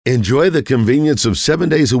Enjoy the convenience of 7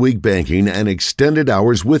 days a week banking and extended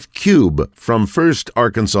hours with Cube from First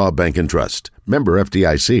Arkansas Bank and Trust. Member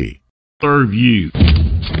FDIC. Serve you.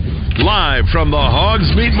 Live from the Hogs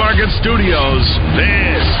Meat Market Studios,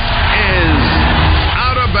 this is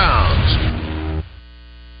Out of Bounds.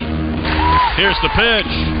 Here's the pitch.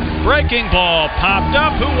 Breaking ball popped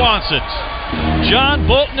up. Who wants it? John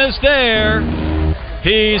Bolton is there.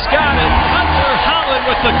 He's got it. Hunter Holland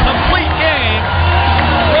with the complete game.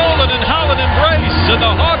 Rowland and Holland embrace, and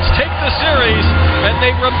the Hawks take the series, and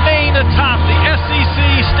they remain atop the SEC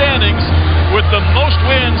standings with the most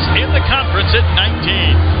wins in the conference at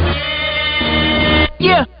 19.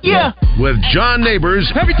 Yeah. With John Neighbors.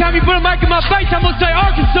 Every time you put a mic in my face, I'm going to say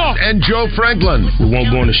Arkansas. And Joe Franklin. We won't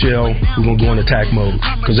go into shell. We're going to go in attack mode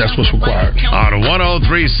because that's what's required. On 103.7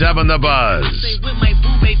 The Buzz. With my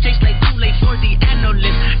boo-babe, tastes like Kool-Aid for the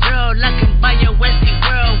analyst. Girl, I can buy your Westie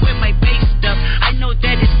world with my base stuff. I know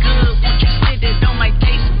that it's good. Won't you sit it on my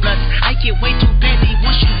taste buds? I get way too petty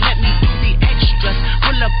once you let me do the extras.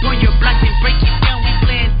 Pull up on your block and break it down. We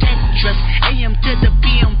playing Tetris. AM to the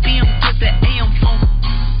PM, PM to the AM phone.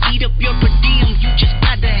 Eat up your per diem, you just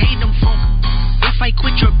gotta hate them funk. If I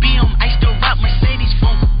quit your BM, I still rock Mercedes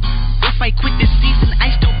funk. If I quit this season, I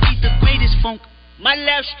still be the greatest funk. My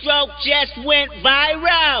left stroke just went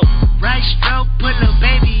viral. Right stroke put a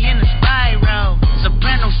baby in a spiral.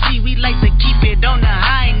 Soprano C, we like to keep it on the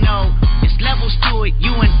high note. It's levels to it,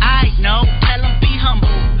 you and I know. Tell them be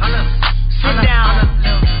humble. Sit down.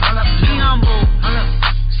 Be humble.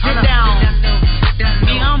 Sit down.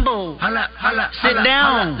 Be humble. Sit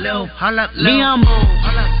down. Be humble.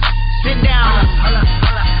 Sit down.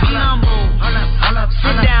 Be humble.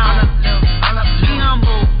 Sit down. Be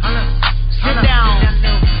humble. Sit down.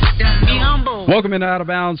 Be humble. Welcome into Out of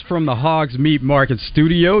Bounds from the Hogs Meat Market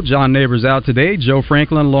Studio. John Neighbors out today. Joe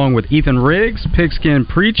Franklin along with Ethan Riggs, Pigskin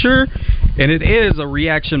Preacher. And it is a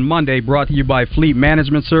Reaction Monday brought to you by Fleet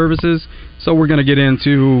Management Services. So we're going to get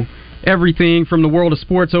into everything from the world of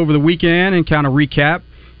sports over the weekend and kind of recap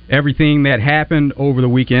everything that happened over the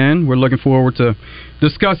weekend. We're looking forward to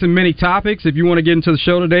discussing many topics. If you want to get into the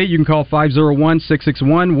show today, you can call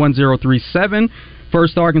 501-661-1037.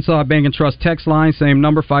 First Arkansas Bank and Trust text line, same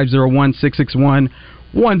number,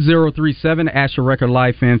 501-661-1037. Ask your record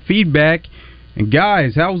life and feedback. And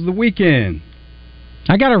guys, how was the weekend?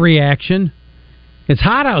 I got a reaction. It's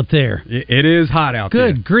hot out there. It is hot out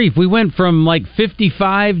there. Good grief. We went from like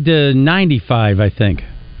 55 to 95, I think.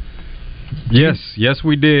 Yes,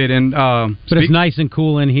 we did. And but it's nice and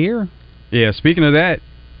cool in here. Yeah, speaking of that,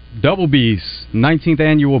 Double B's 19th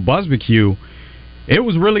annual Buzzbecue. It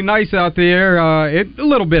was really nice out there. A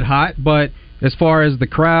little bit hot, but as far as the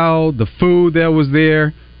crowd, the food that was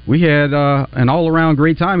there, we had an all-around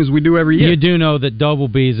great time as we do every year. You do know that Double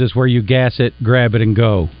B's is where you gas it, grab it, and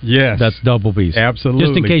go. Yes. That's Double B's. Absolutely.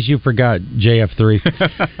 Just in case you forgot JF3.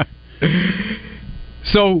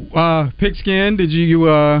 So, Pigskin, did you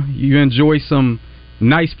enjoy some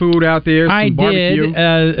nice food out there? Some I barbecue?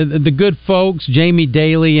 did. The good folks, Jamie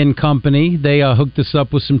Daly and company, they hooked us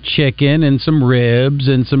up with some chicken and some ribs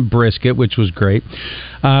and some brisket, which was great.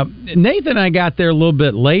 Nathan and I got there a little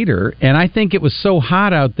bit later, and I think it was so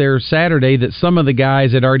hot out there Saturday that some of the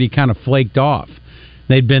guys had already kind of flaked off.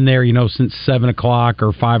 They'd been there, since 7 o'clock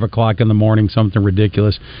or 5 o'clock in the morning, something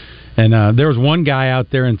ridiculous. And there was one guy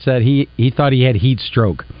out there and said he thought he had heat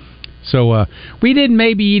stroke. So we didn't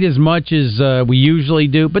maybe eat as much as we usually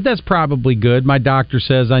do, but that's probably good. My doctor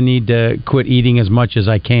says I need to quit eating as much as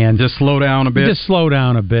I can. Just slow down a bit? Just slow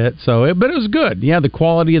down a bit. But it was good. Yeah, the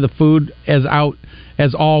quality of the food as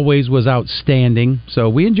always was outstanding. So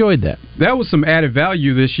we enjoyed that. That was some added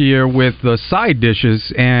value this year with the side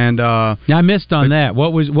dishes. And I missed on that.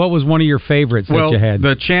 What was one of your favorites that you had?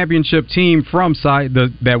 The championship team from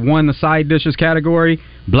that won the side dishes category,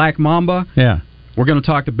 Black Mamba. Yeah. We're going to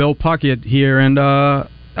talk to Bill Puckett here in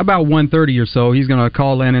about 1:30 or so. He's going to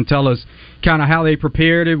call in and tell us kind of how they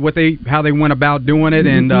prepared it, how they went about doing it.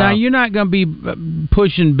 And now, you're not going to be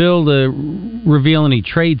pushing Bill to reveal any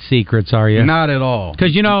trade secrets, are you? Not at all.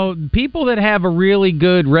 Because, people that have a really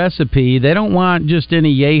good recipe, they don't want just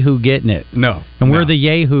any yahoo getting it. No. And we're the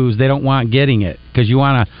yahoos, they don't want getting it. Because you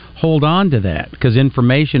want to hold on to that, because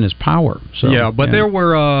information is power. So, there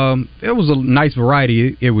was a nice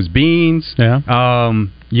variety. It was beans. Yeah.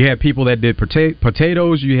 You had people that did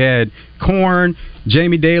potatoes. You had corn.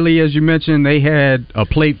 Jamie Daly, as you mentioned, they had a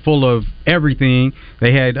plate full of everything.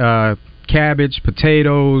 They had cabbage,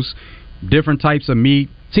 potatoes, different types of meat.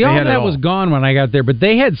 See, all that was gone when I got there, but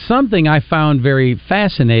they had something I found very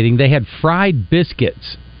fascinating. They had fried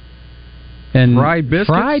biscuits. And fried biscuits?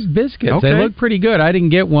 Fried biscuits. Okay. They look pretty good. I didn't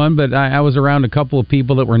get one, but I was around a couple of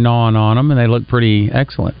people that were gnawing on them, and they look pretty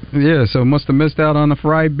excellent. Yeah, so must have missed out on the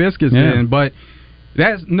fried biscuits then. But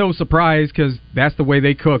that's no surprise because that's the way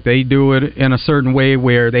they cook. They do it in a certain way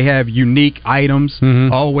where they have unique items.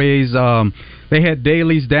 Mm-hmm. Always, they had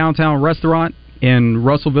Daly's Downtown Restaurant in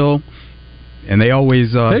Russellville, and they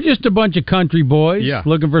always... They're just a bunch of country boys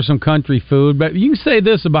looking for some country food. But you can say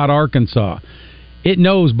this about Arkansas. It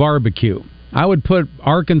knows barbecue. I would put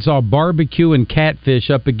Arkansas barbecue and catfish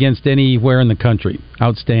up against anywhere in the country.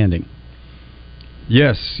 Outstanding.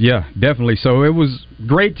 Yes, yeah, definitely. So it was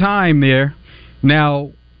great time there.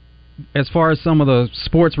 Now, as far as some of the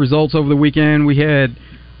sports results over the weekend, we had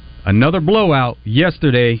another blowout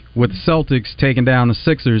yesterday with the Celtics taking down the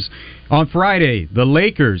Sixers. On Friday, the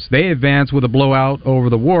Lakers, they advanced with a blowout over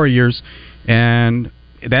the Warriors, and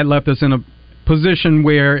that left us in a position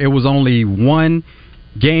where it was only one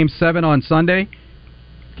Game 7 on Sunday.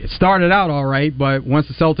 It started out all right, but once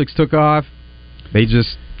the Celtics took off, they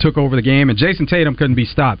just took over the game, and Jason Tatum couldn't be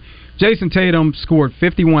stopped. Jason Tatum scored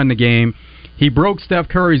 51 in the game. He broke Steph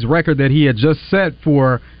Curry's record that he had just set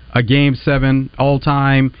for a Game 7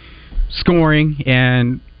 all-time scoring,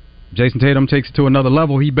 and Jason Tatum takes it to another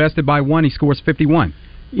level. He bested by one. He scores 51.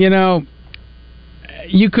 You know,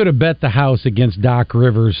 you could have bet the house against Doc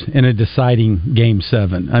Rivers in a deciding Game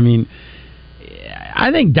 7. I mean,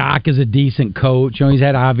 I think Doc is a decent coach. You know, he's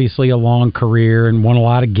had obviously a long career and won a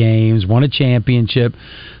lot of games, won a championship.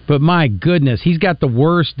 But my goodness, he's got the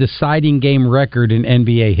worst deciding game record in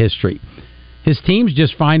NBA history. His teams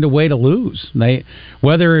just find a way to lose.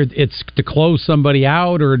 Whether it's to close somebody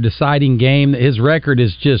out or a deciding game, his record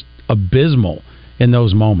is just abysmal in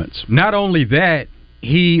those moments. Not only that,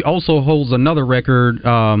 he also holds another record,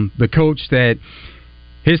 the coach that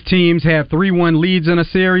his teams have 3-1 leads in a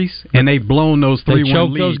series, and they've blown those 3-1 leads. They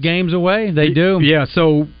choke those games away? They do? Yeah,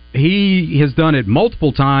 so he has done it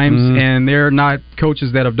multiple times, and they're not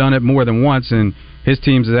coaches that have done it more than once, and his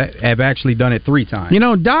teams have actually done it 3 times. You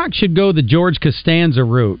know, Doc should go the George Costanza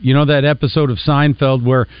route. You know that episode of Seinfeld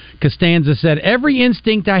where Costanza said, "Every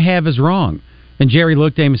instinct I have is wrong." And Jerry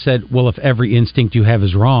looked at him and said, "Well, if every instinct you have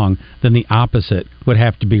is wrong, then the opposite would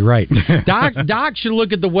have to be right." Doc should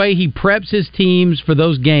look at the way he preps his teams for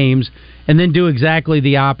those games and then do exactly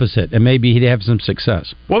the opposite, and maybe he'd have some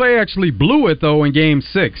success. Well, they actually blew it, though, in Game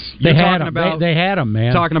 6. They had him,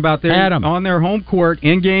 man. Talking about on their home court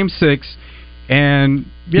in Game 6, and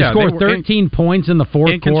he scored 13 points in the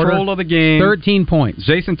fourth quarter. In control of the game. 13 points.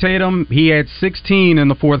 Jason Tatum, he had 16 in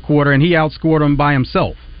the fourth quarter, and he outscored him by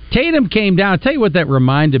himself. Tatum came down. I'll tell you what that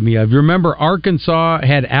reminded me of. You remember Arkansas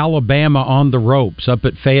had Alabama on the ropes up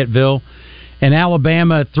at Fayetteville? And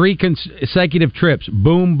Alabama, 3 consecutive trips.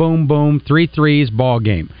 Boom, boom, boom, 3 threes, ball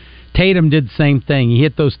game. Tatum did the same thing. He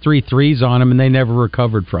hit those 3 threes on them, and they never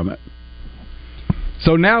recovered from it.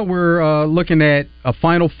 So now we're looking at a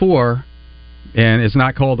Final Four, and it's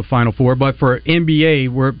not called the Final Four, but for NBA,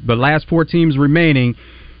 we're the last 4 teams remaining,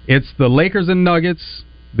 it's the Lakers and Nuggets,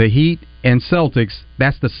 the Heat, and Celtics.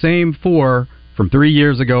 That's the same 4 from 3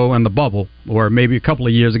 years ago in the bubble, or maybe a couple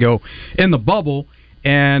of years ago in the bubble.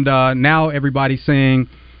 And now everybody's saying,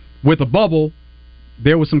 with the bubble,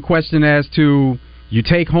 there was some question as to you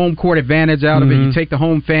take home court advantage out of it, you take the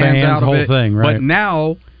home fans out of whole it. Thing, right. But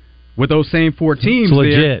now, with those same 4 teams, it's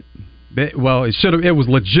legit. Well, it was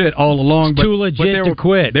legit all along. It's too legit to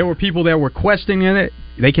quit. There were people that were questioning it.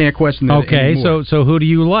 They can't question it anymore. Okay, so who do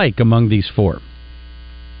you like among these 4?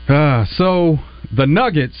 So the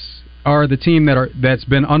Nuggets are the team that's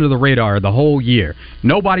been under the radar the whole year.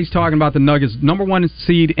 Nobody's talking about the Nuggets, number 1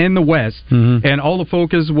 seed in the West, and all the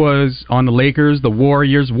focus was on the Lakers, the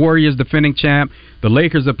Warriors. Warriors defending champ. The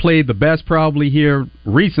Lakers have played the best probably here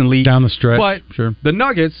recently. Down the stretch, but sure. The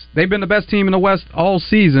Nuggets, they've been the best team in the West all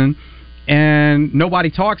season, and nobody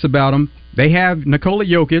talks about them. They have Nikola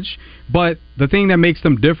Jokic, but the thing that makes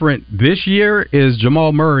them different this year is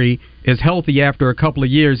Jamal Murray is healthy after a couple of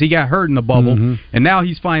years. He got hurt in the bubble, and now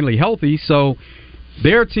he's finally healthy, so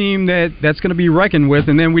they're a team that's going to be reckoned with.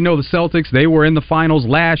 And then we know the Celtics, they were in the finals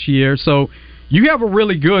last year, so you have a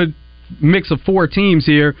really good mix of 4 teams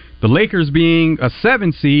here, the Lakers being a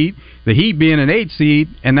 7 seed, the Heat being an 8 seed,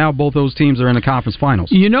 and now both those teams are in the conference finals.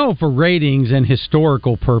 You know, for ratings and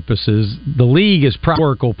historical purposes, the league is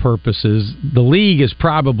probably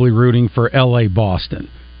rooting for LA Boston.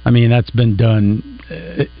 I mean, that's been done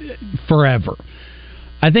forever.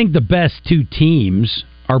 I think the best 2 teams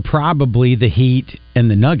are probably the Heat and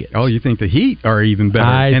the Nuggets. Oh, you think the Heat are even better,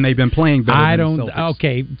 and they've been playing better than the Celtics.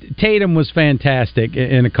 Okay, Tatum was fantastic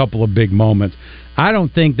in a couple of big moments. I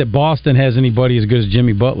don't think that Boston has anybody as good as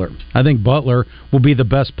Jimmy Butler. I think Butler will be the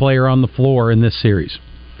best player on the floor in this series.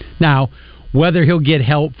 Now, whether he'll get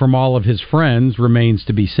help from all of his friends remains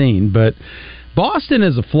to be seen, but Boston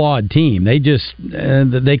is a flawed team.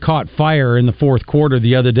 They caught fire in the fourth quarter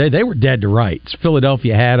the other day. They were dead to rights.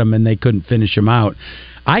 Philadelphia had them, and they couldn't finish them out.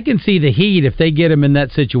 I can see the Heat, if they get them in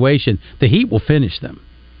that situation, the Heat will finish them.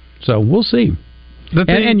 So we'll see.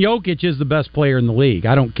 And Jokic is the best player in the league.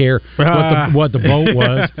 I don't care what the vote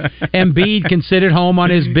was. Embiid can sit at home on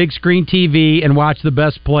his big screen TV and watch the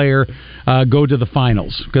best player go to the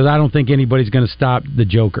finals, because I don't think anybody's going to stop the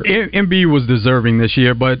Joker. Embiid was deserving this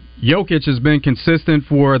year, but Jokic has been consistent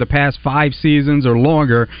for the past 5 seasons or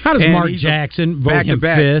longer. How does Mark Jackson vote him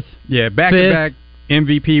fifth? Yeah, back-to-back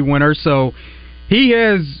MVP winner. So he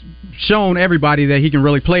has shown everybody that he can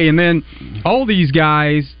really play. And then all these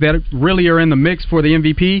guys that really are in the mix for the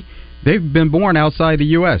MVP, they've been born outside the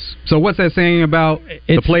U.S. So what's that saying about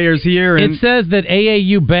the players here? It says that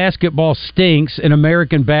AAU basketball stinks and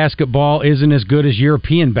American basketball isn't as good as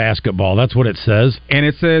European basketball. That's what it says. And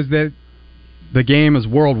it says that the game is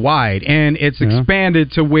worldwide, and it's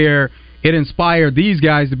expanded to where it inspired these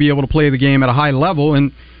guys to be able to play the game at a high level.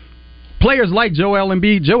 And players like Joel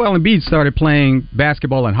Embiid started playing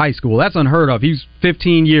basketball in high school. That's unheard of. He's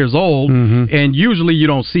 15 years old, and usually you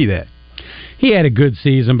don't see that. He had a good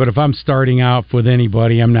season, but if I'm starting out with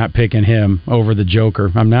anybody, I'm not picking him over the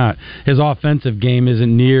Joker. I'm not. His offensive game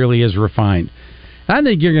isn't nearly as refined. I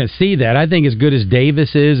think you're going to see that. I think as good as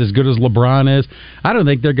Davis is, as good as LeBron is, I don't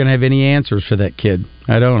think they're going to have any answers for that kid.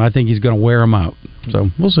 I don't. I think he's going to wear them out. So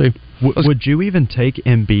we'll see. Would you even take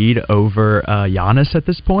Embiid over Giannis at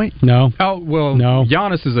this point? No. Oh, well, no.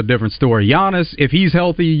 Giannis is a different story. Giannis, if he's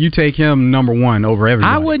healthy, you take him number one over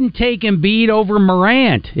everybody. I wouldn't take Embiid over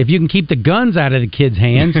Morant if you can keep the guns out of the kid's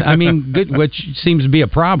hands. I mean, which seems to be a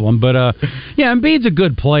problem. But, yeah, Embiid's a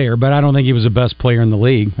good player, but I don't think he was the best player in the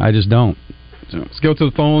league. I just don't. So let's go to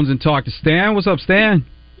the phones and talk to Stan. What's up, Stan?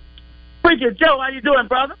 Freaking Joe, how you doing,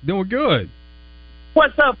 brother? Doing good.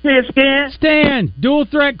 What's up, Pigskin? Stan, dual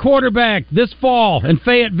threat quarterback this fall in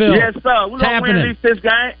Fayetteville. Yes, sir. We're going to win at least this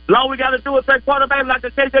game. Long we got to do a threat quarterback like the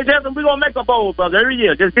KJ Jefferson, we're going to make a bowl, brother, every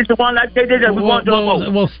year. Just get you one like KJ Jefferson. We're going to do a bowl.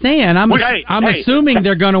 Well, Stan, I'm assuming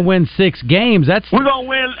they're going to win 6 games. We're going to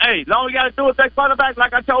win. Hey, long we got to do a threat quarterback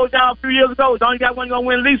like I told y'all a few years ago. Long you got one, you're going to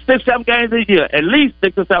win at least 6, 7 games a year. At least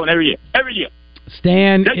 6 or 7 every year. Every year.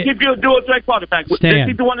 Stan. Just keep you a dual threat quarterback. Just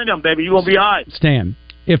keep you one of them, baby. You're going to be all right. Stan.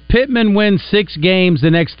 If Pittman wins 6 games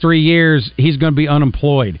the next 3 years, he's going to be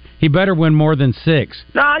unemployed. He better win more than 6.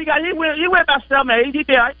 No, he went about 7, 8. He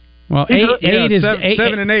did all right. Well, 8 is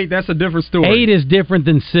 7 and 8. That's a different story. 8 is different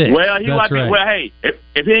than 6. Well, he might be. Right. Well, hey,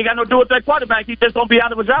 if he ain't got no dual threat quarterback, he's just gonna be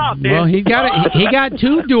out of a job. Then. Well, he got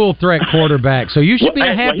 2 dual threat quarterbacks, so you should be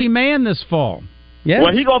a happy man this fall. Yeah.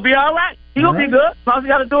 Well, he gonna be all right. He gonna be good. As long as he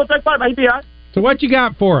got a dual threat quarterback, he be all right. So what you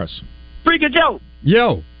got for us? Freaking Joe.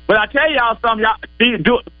 Yo. But I tell y'all something,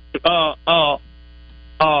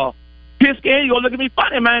 Pigskin, you gonna look at me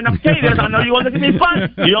funny, man. I'm telling you this. I know you gonna look at me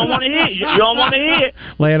funny. You don't want to hear it. You don't want to hear it.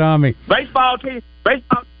 Lay it on me. Baseball team gonna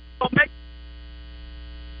make.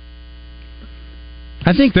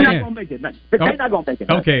 I think they're not gonna make it. They're not gonna make it.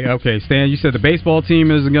 Okay, Stan. You said the baseball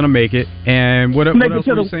team isn't gonna make it, and what else were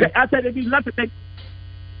you saying? I said if he's left it.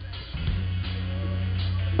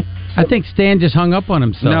 I think Stan just hung up on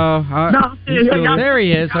himself. No, there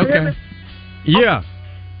he is. Okay. Yeah.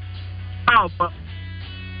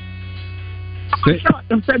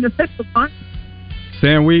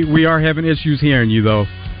 Stan, we are having issues hearing you though.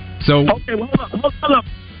 So okay, well, hold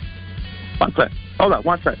up.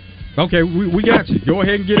 One sec. Okay, we got you. Go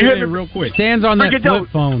ahead and get it in real quick. Stan's on that flip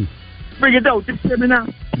phone. Bring it down. Just hear me now.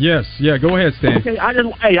 Yes, yeah. Go ahead, Stan. Okay, I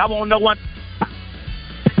want to know what.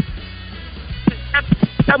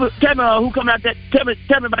 Tell me who coming out that. Tell me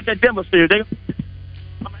about that Denver series.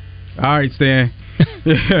 All right, Stan.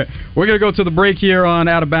 We're going to go to the break here on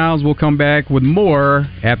Out of Bounds. We'll come back with more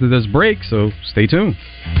after this break, so stay tuned.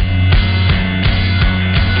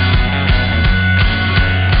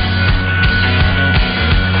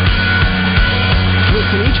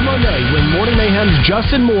 Listen each Monday when Morning Mayhem's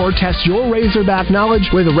Justin Moore tests your Razorback knowledge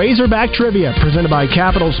with Razorback Trivia, presented by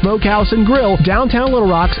Capital Smokehouse and Grill, downtown Little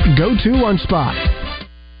Rock's go-to lunch spot.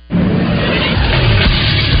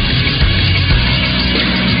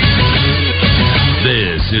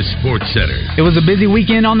 This is Sports Center. It was a busy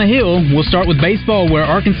weekend on the Hill. We'll start with baseball, where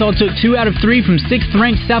Arkansas took 2 out of 3 from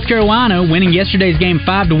 6th-ranked South Carolina, winning yesterday's game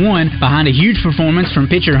 5-1 behind a huge performance from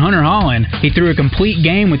pitcher Hunter Holland. He threw a complete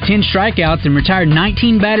game with 10 strikeouts and retired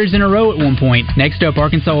 19 batters in a row at one point. Next up,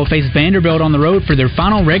 Arkansas will face Vanderbilt on the road for their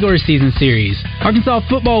final regular season series. Arkansas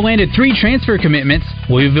football landed 3 transfer commitments.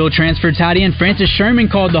 Louisville transfer tight end Francis Sherman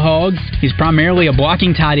called the Hogs. He's primarily a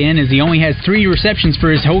blocking tight end, as he only has 3 receptions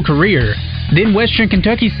for his whole career. Then Western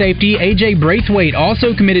Kentucky safety A.J. Braithwaite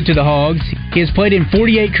also committed to the Hogs. He has played in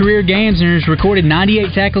 48 career games and has recorded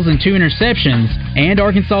 98 tackles and 2 interceptions. And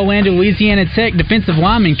Arkansas landed Louisiana Tech defensive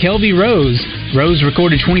lineman Kelvie Rose. Rose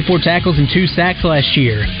recorded 24 tackles and 2 sacks last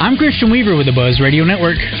year. I'm Christian Weaver with the Buzz Radio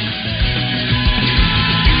Network.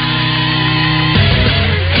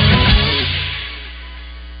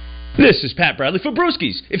 This is Pat Bradley for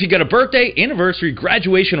Brewskis. If you got a birthday, anniversary,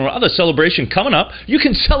 graduation, or other celebration coming up, you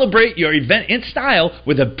can celebrate your event in style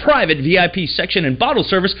with a private VIP section and bottle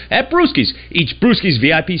service at Brewskis. Each Brewskis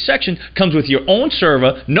VIP section comes with your own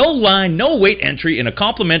server, no line, no wait entry, and a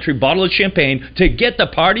complimentary bottle of champagne to get the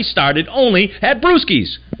party started only at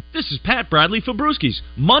Brewskis. This is Pat Bradley for Brewskis.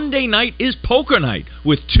 Monday night is poker night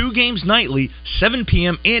with 2 games nightly, 7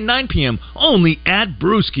 p.m. and 9 p.m. only at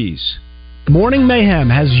Brewskis. Morning Mayhem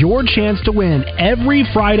has your chance to win every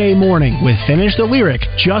Friday morning with Finish the Lyric.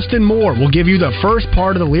 Justin Moore will give you the first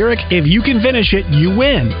part of the lyric. If you can finish it, you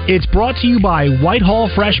win. It's brought to you by Whitehall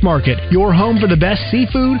Fresh Market, your home for the best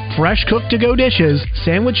seafood, fresh cooked-to-go dishes,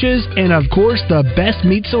 sandwiches, and of course the best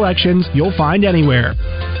meat selections you'll find anywhere.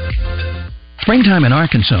 Springtime in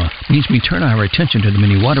Arkansas means we turn our attention to the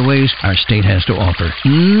many waterways our state has to offer.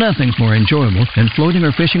 Nothing's more enjoyable than floating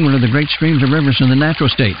or fishing one of the great streams or rivers in the natural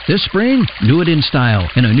state. This spring, do it in style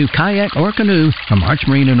in a new kayak or canoe from Arch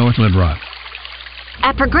Marine in North Little Rock.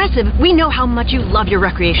 At Progressive, we know how much you love your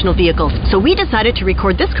recreational vehicles, so we decided to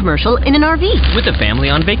record this commercial in an RV. With a family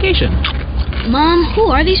on vacation. Mom,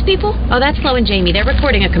 who are these people? Oh, that's Flo and Jamie. They're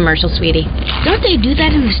recording a commercial, sweetie. Don't they do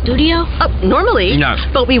that in the studio? Normally. No.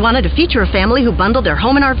 But we wanted to feature a family who bundled their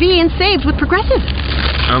home and RV and saved with Progressive.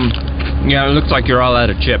 Yeah, it looks like you're all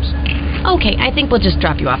out of chips. Okay, I think we'll just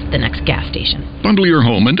drop you off at the next gas station. Bundle your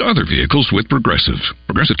home and other vehicles with Progressive.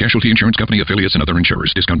 Progressive Casualty Insurance Company, affiliates, and other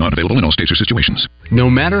insurers. Discount not available in all states or situations.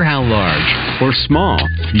 No matter how large or small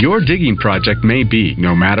your digging project may be,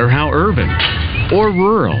 no matter how urban or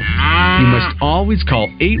rural, you must always call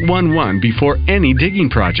 811 before any digging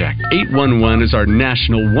project. 811 is our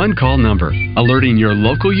national one-call number, alerting your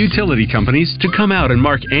local utility companies to come out and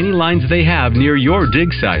mark any lines they have near your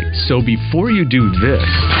dig site. So before you do this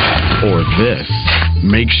or this,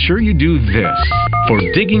 make sure you do this. For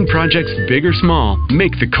digging projects big or small,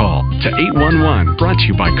 make the call to 811. Brought to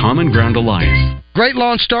you by Common Ground Alliance. Great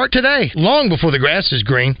lawn start today, long before the grass is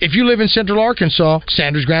green. If you live in Central Arkansas,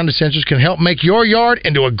 Sanders Ground Essentials can help make your yard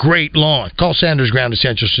into a great lawn. Call Sanders Ground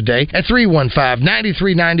Essentials today at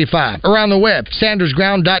 315-9395. Or on the web,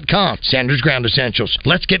 sandersground.com. Sanders Ground Essentials.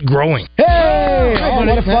 Let's get growing. Hey!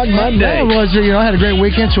 What a fun Monday. That was, I had a great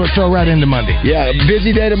weekend, so it fell right into Monday. Yeah, a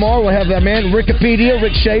busy day tomorrow. We'll have that man, Wikipedia,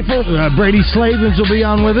 Rick Schaefer. Brady Slavens will be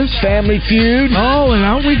on with us. Family Feud. Oh, and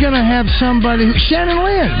aren't we going to have somebody? Shannon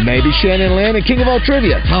Lynn. Maybe Shannon Lynn and King of all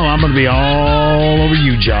trivia. Oh, I'm going to be all over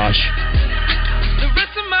you, Josh. The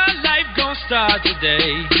rest of my life gon' start today.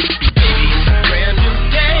 Baby, it's a brand new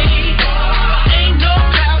day. Ain't no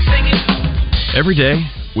cloud singing. Every day,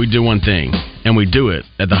 we do one thing, and we do it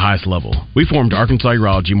at the highest level. We formed Arkansas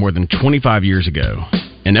Urology more than 25 years ago.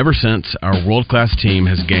 And ever since, our world-class team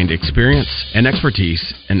has gained experience and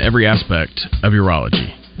expertise in every aspect of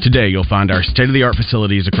urology. Today, you'll find our state-of-the-art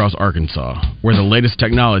facilities across Arkansas, where the latest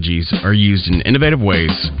technologies are used in innovative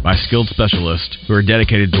ways by skilled specialists who are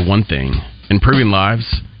dedicated to one thing, improving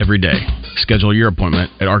lives every day. Schedule your appointment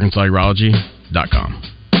at arkansasurology.com.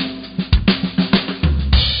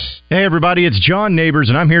 Hey everybody, it's John Neighbors,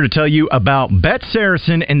 and I'm here to tell you about Bet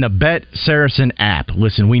Saracen and the Bet Saracen app.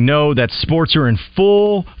 Listen, we know that sports are in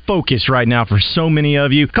full focus right now for so many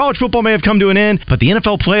of you. College football may have come to an end, but the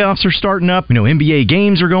NFL playoffs are starting up. NBA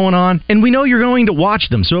games are going on, and we know you're going to watch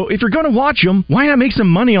them. So if you're going to watch them, why not make some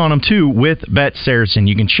money on them too with Bet Saracen?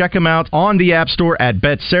 You can check them out on the App Store at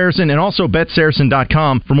Bet Saracen and also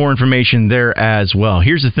BetSaracen.com for more information there as well.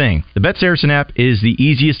 Here's the thing. The Bet Saracen app is the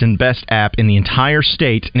easiest and best app in the entire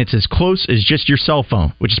state, and it's as as close as just your cell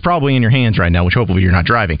phone, which is probably in your hands right now, which hopefully you're not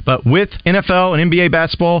driving. But with NFL and NBA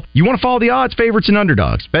basketball, you want to follow the odds, favorites, and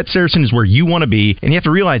underdogs. Bet Saracen is where you want to be, and you have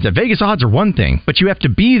to realize that Vegas odds are one thing, but you have to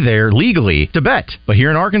be there legally to bet. But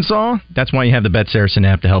here in Arkansas, that's why you have the Bet Saracen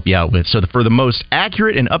app to help you out with. So for the most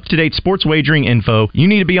accurate and up-to-date sports wagering info, you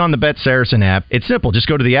need to be on the Bet Saracen app. It's simple. Just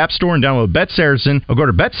go to the App Store and download Bet Saracen, or go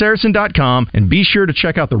to BetSaracen.com and be sure to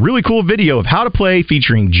check out the really cool video of how to play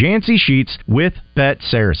featuring Jancy Sheets with Bet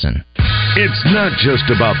Saracen. It's not just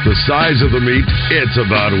about the size of the meat, it's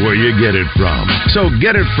about where you get it from. So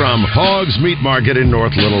get it from Hogs Meat Market in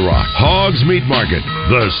North Little Rock. Hogs Meat Market,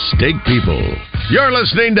 the steak people. You're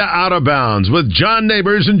listening to Out of Bounds with John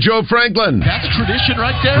Neighbors and Joe Franklin. That's tradition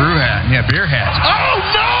right there. Brew hat, yeah, beer hats. Oh,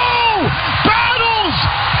 no! Battles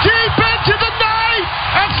deep into the night.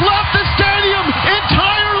 That's left the stadium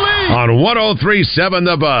entirely. On 103.7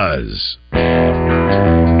 The Buzz.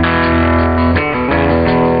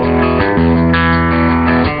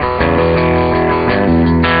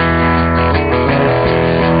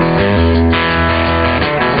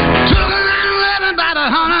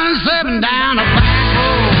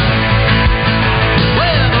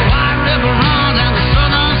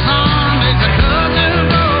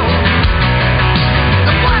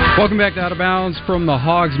 Welcome back to Out of Bounds from the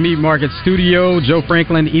Hogs Meat Market Studio. Joe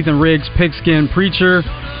Franklin, Ethan Riggs, Pigskin Preacher.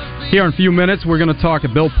 Here in a few minutes, we're going to talk to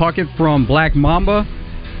Bill Puckett from Black Mamba.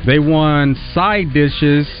 They won side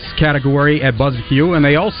dishes category at BuzzBQ, and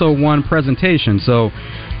they also won presentation. So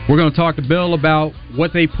we're going to talk to Bill about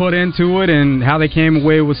what they put into it and how they came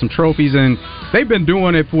away with some trophies. And they've been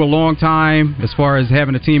doing it for a long time as far as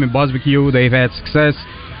having a team in BuzzBQ. They've had success.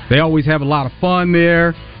 They always have a lot of fun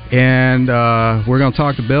there. And we're going to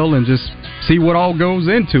talk to Bill and just see what all goes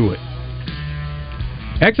into it.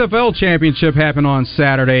 XFL Championship happened on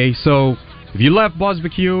Saturday, so if you left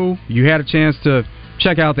BuzzBQ, you had a chance to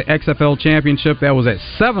check out the XFL Championship. That was at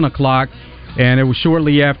 7 o'clock, and it was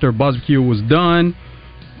shortly after BuzzBQ was done.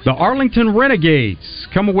 The Arlington Renegades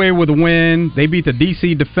come away with a win. They beat the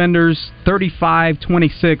DC Defenders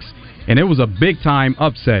 35-26, and it was a big-time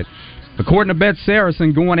upset. According to Bet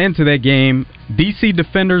Saracen, going into that game, DC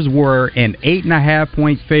Defenders were an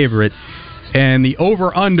 8.5-point favorite, and the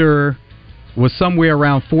over-under was somewhere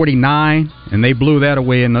around 49, and they blew that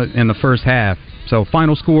away in the first half. So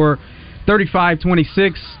final score,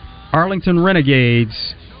 35-26, Arlington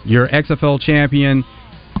Renegades, your XFL champion.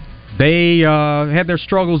 They had their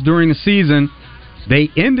struggles during the season.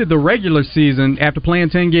 They ended the regular season after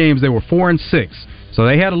playing 10 games. They were 4-6, so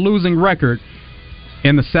they had a losing record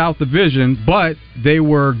in the South Division, but they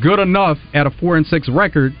were good enough at a 4-6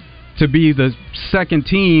 record to be the second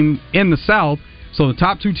team in the South. So the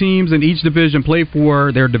top two teams in each division play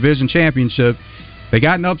for their division championship. They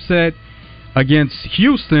got an upset against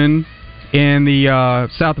Houston in the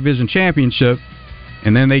South Division championship,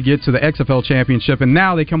 and then they get to the XFL championship, and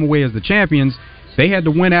now they come away as the champions. They had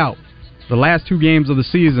to win out the last two games of the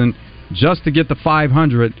season just to get to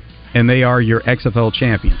 500, and they are your XFL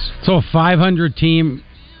champions. So a 500 team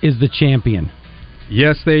is the champion.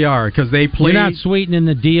 Yes, they are, because they played. You're not sweetening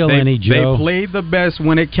the deal any, Joe. They played the best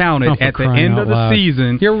when it counted at the end of the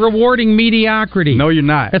season. You're rewarding mediocrity. No, you're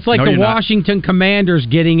not. It's like the Washington Commanders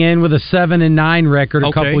getting in with a 7-9 record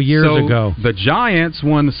a couple years ago. The Giants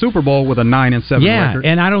won the Super Bowl with a 9-7 record. Yeah,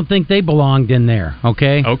 and I don't think they belonged in there.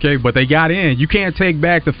 Okay, but they got in. You can't take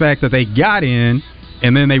back the fact that they got in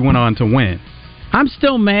and then they went on to win. I'm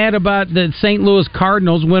still mad about the St. Louis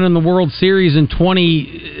Cardinals winning the World Series in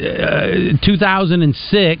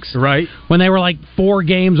 2006. Right. When they were like 4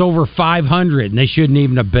 games over 500, and they shouldn't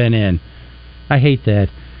even have been in. I hate that.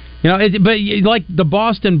 But like the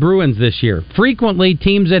Boston Bruins this year, frequently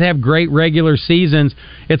teams that have great regular seasons,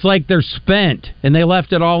 it's like they're spent, and they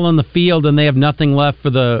left it all on the field, and they have nothing left for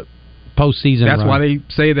the postseason. That's why they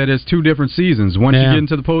say that it's 2 different seasons. Once you get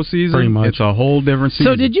into the postseason, it's a whole different season.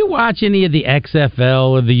 So did you watch any of the XFL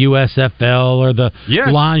or the USFL or the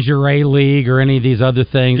Lingerie League or any of these other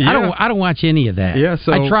things? Yeah. I don't watch any of that. Yeah,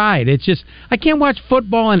 so I tried. It's just I can't watch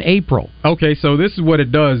football in April. Okay, so this is what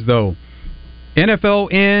it does though.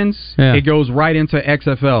 NFL ends, it goes right into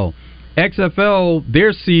XFL. XFL,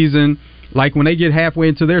 their season, like when they get halfway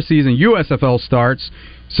into their season, USFL starts.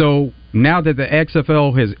 So now that the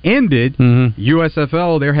XFL has ended,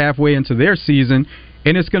 USFL, they're halfway into their season,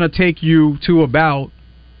 and it's going to take you to about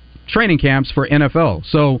training camps for NFL.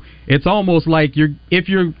 So it's almost like if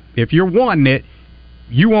you're wanting it,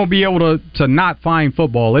 you won't be able to not find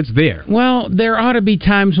football. It's there. Well, there ought to be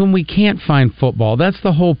times when we can't find football. That's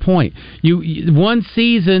the whole point. You one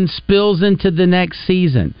season spills into the next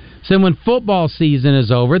season. So when football season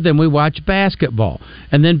is over, then we watch basketball.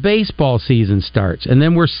 And then baseball season starts. And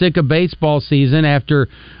then we're sick of baseball season after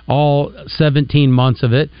all 17 months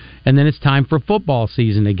of it. And then it's time for football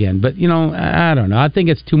season again. But, I don't know. I think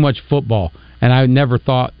it's too much football. And I never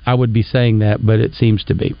thought I would be saying that, but it seems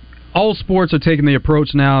to be. All sports are taking the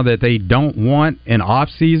approach now that they don't want an off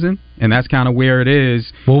season, and that's kind of where it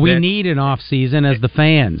is. Well, we need an off season as the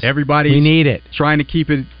fans. We need it. Trying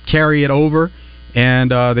to carry it over,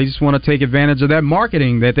 and they just want to take advantage of that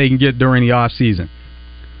marketing that they can get during the off season.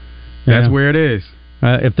 That's where it is.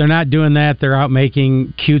 If they're not doing that, they're out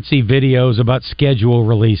making cutesy videos about schedule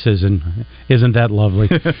releases, and isn't that lovely?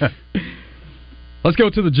 Let's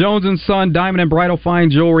go to the Jones & Son Diamond and Bridal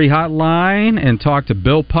Fine Jewelry Hotline and talk to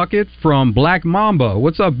Bill Puckett from Black Mamba.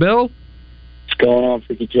 What's up, Bill? What's going on,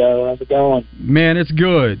 Freaky Joe? How's it going? Man, it's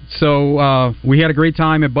good. So we had a great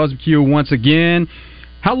time at BuzzBQ once again.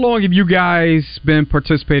 How long have you guys been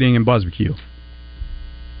participating in BuzzBQ?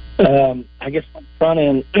 I guess on the front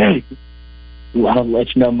end, I'll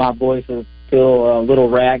let you know my voice is still a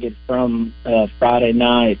little ragged from Friday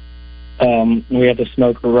night. We had the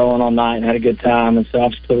smoker rolling all night and had a good time, and so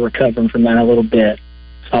I'm still recovering from that a little bit.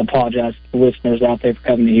 So I apologize to the listeners out there for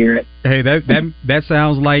having to hear it. Hey, that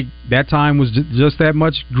sounds like that time was just that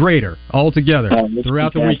much greater altogether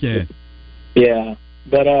throughout the weekend. Yeah,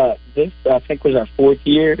 but this, I think, was our fourth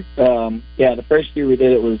year. The first year we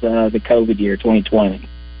did it was the COVID year, 2020.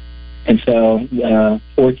 And so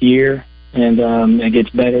fourth year, and it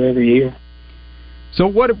gets better every year. So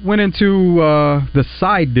what went into the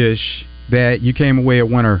side dish that you came away a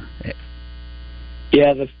winner?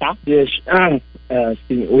 Yeah, the side dish.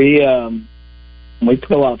 We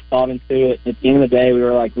put a lot of thought into it. At the end of the day, we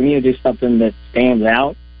were like, we need to do something that stands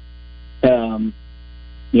out.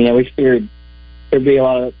 We figured there'd be a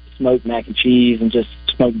lot of smoked mac and cheese and just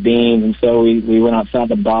smoked beans, and so we went outside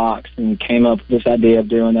the box and came up with this idea of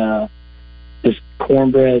doing this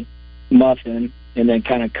cornbread muffin, and then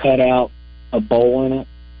kind of cut out a bowl in it,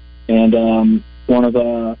 and one of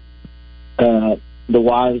the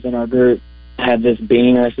wives in our group had this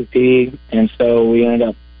bean recipe, and so we ended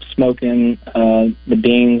up smoking the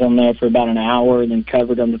beans on there for about an hour, and then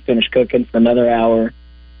covered them to finish cooking for another hour,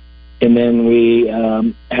 and then we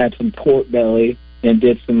had some pork belly and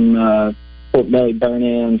did some pork belly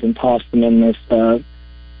burn-ins and tossed them in this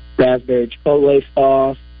raspberry chipotle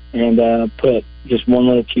sauce, and put just one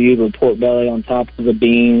little cube of pork belly on top of the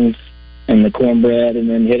beans and the cornbread, and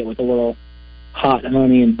then hit it with a little hot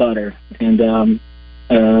honey and butter, and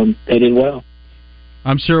they did well.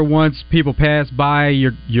 I'm sure once people passed by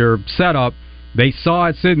your setup, they saw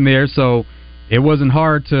it sitting there, so it wasn't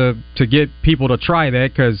hard to get people to try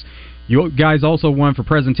that, because you guys also won for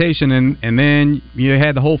presentation, and then you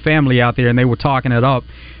had the whole family out there, and they were talking it up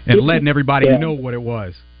and letting everybody know what it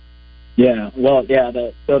was. Yeah, well, yeah.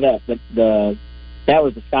 That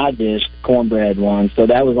was the side dish, the cornbread one. So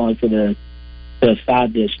that was only for the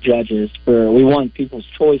side dish judges. We won People's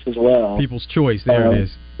Choice as well. People's Choice, there it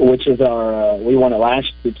is. Which is our we won it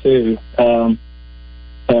last year too.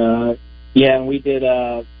 And we did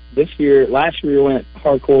this year. Last year we went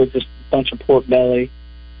hardcore with just a bunch of pork belly.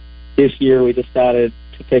 This year we decided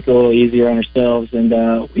to take it a little easier on ourselves, and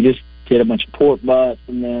we just did a bunch of pork butts,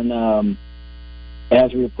 and then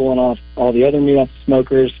as we were pulling off all the other meat off the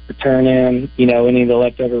smokers for turn-in, any of the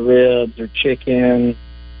leftover ribs or chicken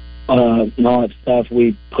and all that stuff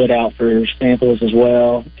we put out for samples as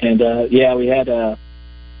well. And, we had the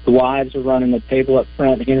wives were running the table up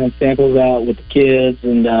front handing samples out with the kids,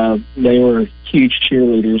 and they were huge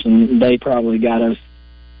cheerleaders, and they probably got us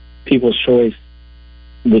People's Choice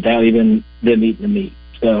without even them eating the meat.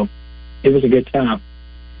 So it was a good time.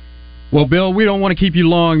 Well, Bill, we don't want to keep you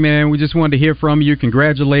long, man. We just wanted to hear from you.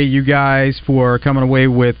 Congratulate you guys for coming away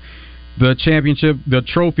with the championship, the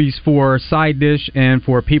trophies for Side Dish and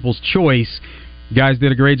for People's Choice. You guys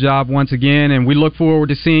did a great job once again, and we look forward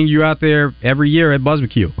to seeing you out there every year at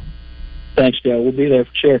BuzzBQ. Thanks, Joe. We'll be there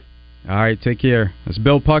for sure. All right, take care. That's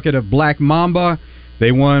Bill Puckett of Black Mamba.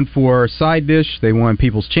 They won for Side Dish. They won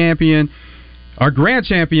People's Champion. Our Grand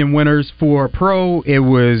Champion winners for Pro, it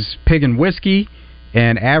was Pig and Whiskey,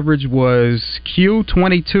 and average was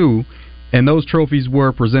Q22, and those trophies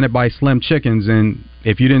were presented by Slim Chickens. And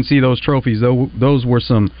if you didn't see those trophies, those were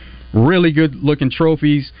some really good-looking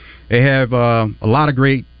trophies. They have a lot of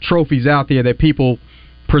great trophies out there that people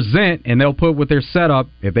present, and they'll put with their setup.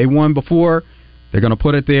 If they won before, they're going to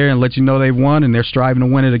put it there and let you know they won, and they're striving to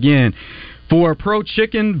win it again. For Pro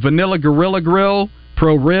Chicken, Vanilla Gorilla Grill,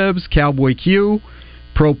 Pro Ribs, Cowboy Q,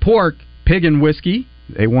 Pro Pork, Pig and Whiskey.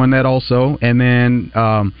 They won that also. And then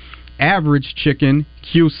Average Chicken,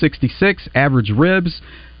 Q66, Average Ribs,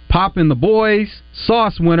 Poppin' the Boys.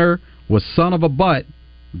 Sauce winner was Son of a Butt.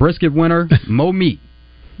 Brisket winner, Mo Meat.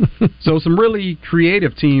 So some really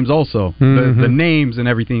creative teams also. The names and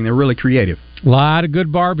everything, they're really creative. A lot of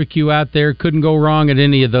good barbecue out there. Couldn't go wrong at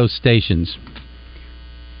any of those stations.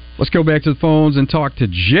 Let's go back to the phones and talk to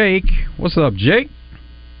Jake. What's up, Jake?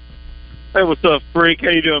 Hey, what's up, Freak? How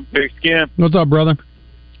you doing, Pigskin? What's up, brother?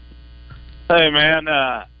 Hey, man,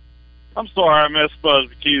 I'm sorry I missed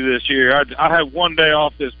barbecue this year. I had one day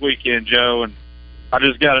off this weekend, Joe, and I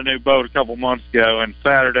just got a new boat a couple months ago, and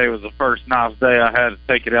Saturday was the first nice day I had to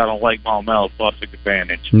take it out on Lake Maumelle, so I took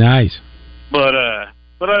advantage. Nice. But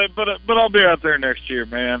I'll be out there next year,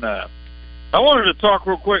 man. I wanted to talk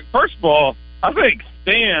real quick. First of all, I think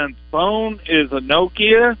Stan's phone is a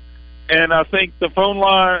Nokia, and I think the phone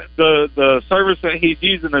line, the service that he's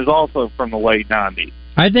using is also from the late 90s.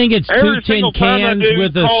 I think it's two tin cans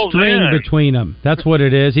with a string between them. That's what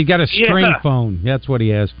it is. He got a string phone. That's what he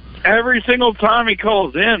has. Every single time he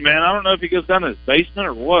calls in, man, I don't know if he goes down to his basement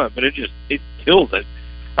or what, but it kills it.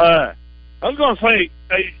 I was going to say,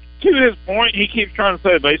 to his point, he keeps trying to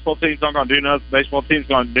say the baseball team's not going to do nothing. Baseball team's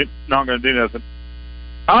not going to do nothing.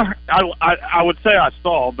 I would say I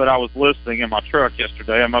saw, but I was listening in my truck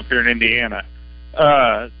yesterday. I'm up here in Indiana.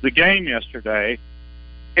 The game yesterday,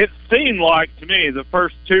 it seemed like to me the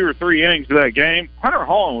first 2 or 3 innings of that game, Hunter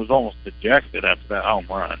Holland was almost dejected after that home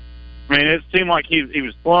run. I mean, it seemed like he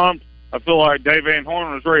was slumped. I feel like Dave Van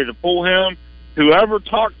Horn was ready to pull him. Whoever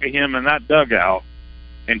talked to him in that dugout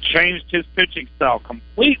and changed his pitching style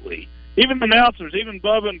completely. Even the announcers, even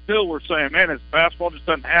Bubba and Phil were saying, man, his fastball just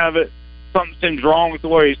doesn't have it. Something seems wrong with the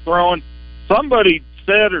way he's throwing. Somebody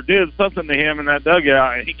said or did something to him in that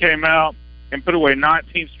dugout, and he came out and put away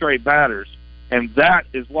 19 straight batters. And that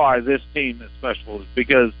is why this team is special, is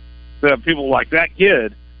because they have people like that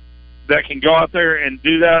kid that can go out there and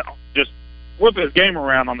do that, just whip his game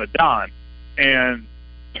around on the dime and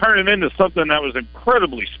turn it into something that was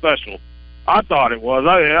incredibly special. I thought it was.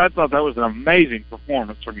 I thought that was an amazing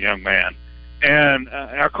performance from young man. And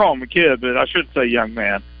I call him a kid, but I should say young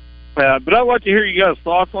man. But I'd like to hear you guys'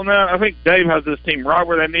 thoughts on that. I think Dave has this team right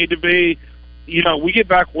where they need to be. You know, we get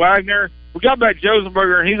back Wagner. We got back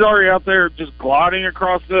Josenberger, and he's already out there just gliding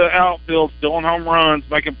across the outfield, stealing home runs,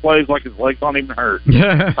 making plays like his legs don't even hurt.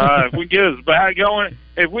 If we get his bat going,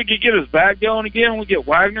 if we could get his bat going again, we get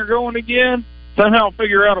Wagner going again, somehow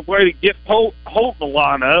figure out a way to get Holt in the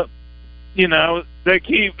lineup. You know, they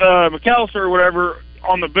keep McAllister or whatever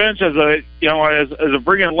on the bench as a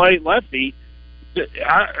bring in late lefty. This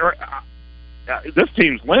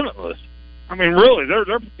team's limitless. I mean, really, their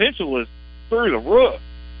potential is through the roof.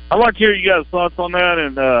 I'd like to hear you guys' thoughts on that,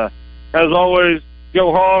 and as always,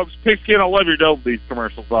 go Hogs. Pigskin, I love your Double D's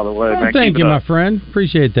commercials, by the way. Well, thank you, my friend.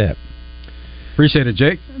 Appreciate that. Appreciate it,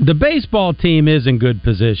 Jake. The baseball team is in good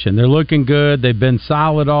position. They're looking good. They've been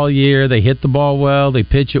solid all year. They hit the ball well. They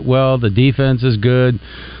pitch it well. The defense is good.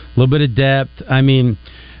 A little bit of depth. I mean,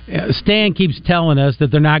 Stan keeps telling us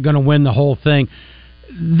that they're not going to win the whole thing.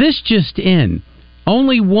 This just in.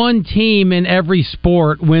 Only one team in every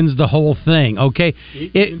sport wins the whole thing, okay?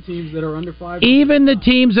 Even teams that are under 500? Even the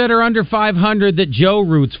teams that are under 500 that Joe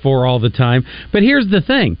roots for all the time. But here's the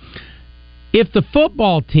thing. If the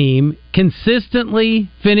football team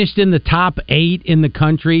consistently finished in the top 8 in the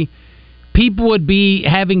country, people would be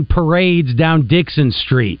having parades down Dixon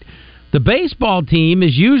Street. The baseball team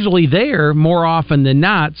is usually there more often than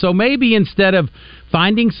not, so maybe instead of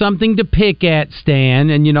finding something to pick at, Stan,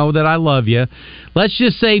 and you know that I love you, let's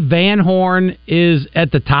just say Van Horn is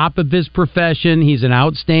at the top of his profession. He's an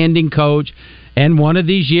outstanding coach, and one of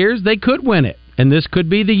these years they could win it, and this could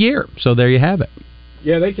be the year. So there you have it.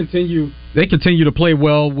 Yeah, they continue to play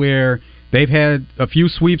well where they've had a few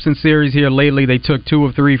sweeps in series here lately. They took 2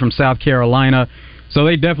 of 3 from South Carolina. So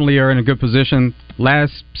they definitely are in a good position.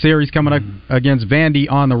 Last series coming up against Vandy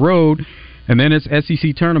on the road, and then it's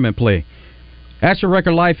SEC tournament play. That's your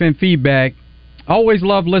record life and feedback. Always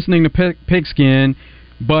love listening to Pigskin,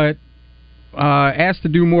 but asked to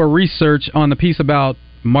do more research on the piece about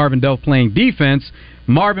Marvin Delph playing defense.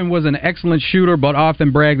 Marvin was an excellent shooter, but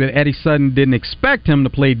often bragged that Eddie Sutton didn't expect him to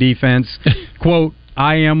play defense. Quote,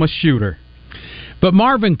 I am a shooter. But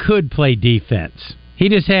Marvin could play defense. He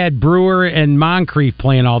just had Brewer and Moncrief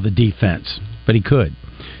playing all the defense, but he could.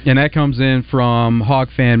 And that comes in from Hawk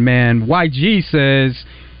Fan Man. YG says,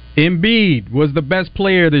 Embiid was the best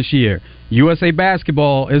player this year. USA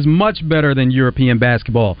basketball is much better than European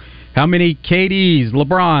basketball. How many KDs,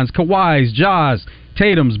 LeBrons, Kawhis, Jaws,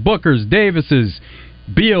 Tatums, Bookers, Davises,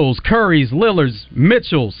 Beals, Currys, Lillards,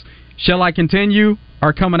 Mitchells, shall I continue,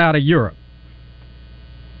 are coming out of Europe?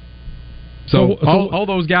 So all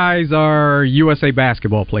those guys are USA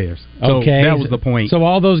basketball players. So okay, that was the point. So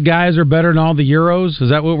all those guys are better than all the Euros? Is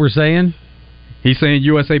that what we're saying? He's saying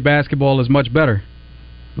USA basketball is much better.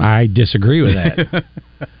 I disagree with that.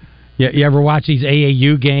 You ever watch these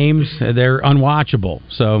AAU games? They're unwatchable.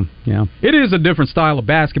 So, yeah. It is a different style of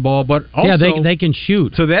basketball, but also... Yeah, they can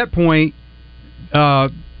shoot. To that point,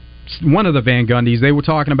 one of the Van Gundys, they were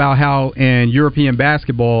talking about how in European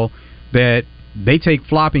basketball that they take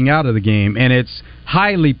flopping out of the game, and it's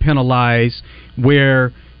highly penalized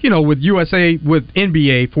where, with USA, with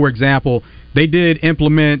NBA, for example, they did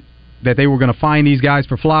implement that they were going to fine these guys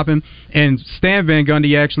for flopping, and Stan Van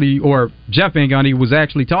Gundy actually, or Jeff Van Gundy was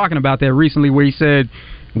actually talking about that recently where he said,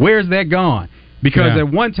 where's that gone? Because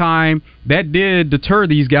at one time, that did deter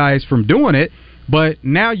these guys from doing it, but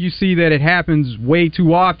now you see that it happens way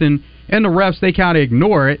too often, and the refs, they kind of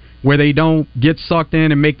ignore it, where they don't get sucked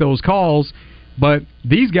in and make those calls, but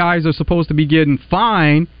these guys are supposed to be getting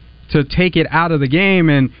fined to take it out of the game,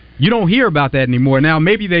 and you don't hear about that anymore. Now,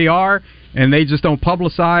 maybe they are, and they just don't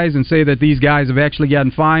publicize and say that these guys have actually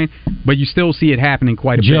gotten fined, but you still see it happening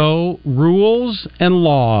quite a bit. Joe, rules and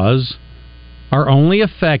laws are only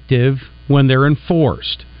effective when they're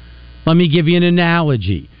enforced. Let me give you an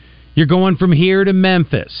analogy. You're going from here to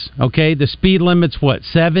Memphis, okay? The speed limit's what,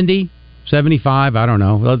 70? 75? I don't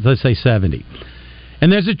know. Let's say 70. And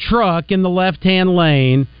there's a truck in the left-hand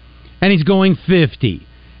lane, and he's going 50.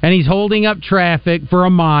 And he's holding up traffic for a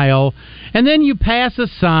mile, and then you pass a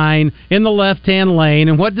sign in the left-hand lane,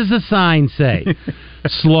 and what does the sign say?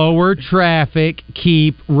 Slower traffic,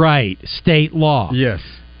 keep right. State law. Yes.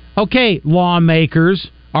 Okay, lawmakers,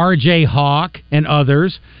 R.J. Hawk and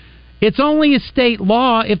others, it's only a state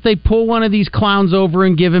law if they pull one of these clowns over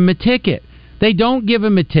and give him a ticket. They don't give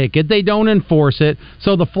him a ticket. They don't enforce it.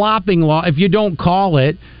 So the flopping law, if you don't call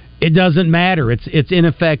it, it doesn't matter. It's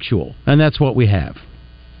ineffectual, and that's what we have.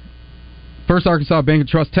 First Arkansas Bank and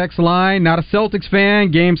Trust text line. Not a Celtics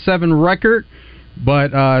fan. Game 7 record. But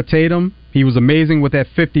Tatum, he was amazing with that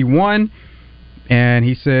 51. And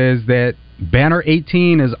he says that banner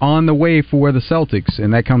 18 is on the way for the Celtics.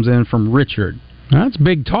 And that comes in from Richard. That's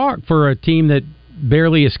big talk for a team that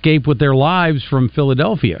barely escaped with their lives from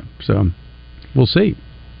Philadelphia. So we'll see.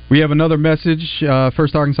 We have another message.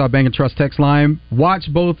 First Arkansas Bank and Trust text line.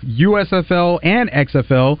 Watch both USFL and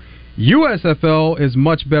XFL. USFL is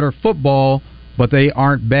much better football, but they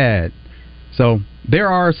aren't bad. So there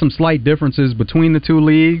are some slight differences between the two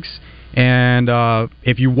leagues, and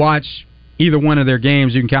if you watch either one of their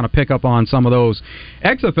games, you can kind of pick up on some of those.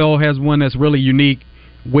 XFL has one that's really unique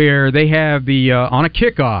where they have the on a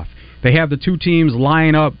kickoff, they have the two teams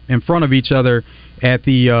line up in front of each other at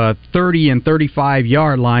the 30 and 35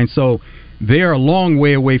 yard line. So they're a long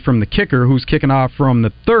way away from the kicker who's kicking off from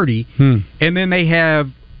the 30, and then they have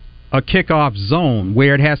a kickoff zone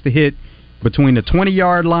where it has to hit between the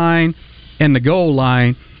 20-yard line and the goal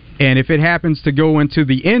line, and if it happens to go into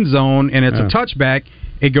the end zone and it's a touchback,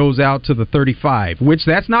 it goes out to the 35, which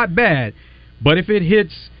that's not bad, but if it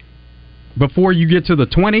hits before you get to the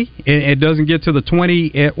 20, it doesn't get to the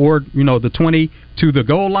 20 or the 20 to the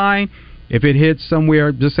goal line, if it hits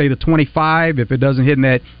somewhere, just say the 25, if it doesn't hit in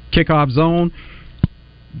that kickoff zone,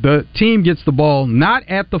 the team gets the ball not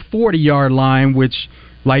at the 40-yard line, which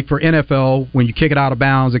like for NFL, when you kick it out of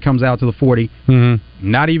bounds, it comes out to the 40.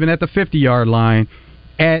 Not even at the 50-yard line.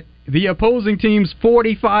 At the opposing team's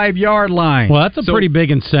 45-yard line. Well, that's a pretty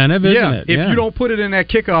big incentive, isn't it? If you don't put it in that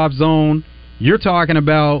kickoff zone, you're talking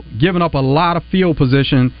about giving up a lot of field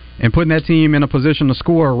position and putting that team in a position to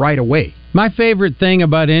score right away. My favorite thing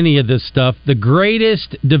about any of this stuff, the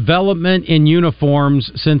greatest development in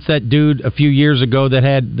uniforms since that dude a few years ago that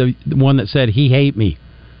had the one that said, "He hate me."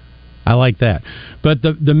 I like that. But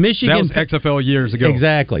the Michigan... That was XFL years ago.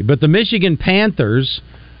 Exactly. But the Michigan Panthers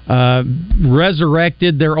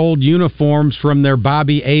resurrected their old uniforms from their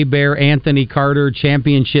Bobby Hebert, Anthony Carter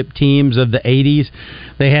championship teams of the 80s.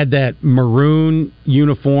 They had that maroon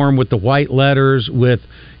uniform with the white letters with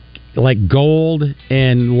like gold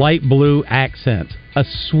and light blue accents. A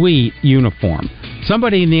sweet uniform.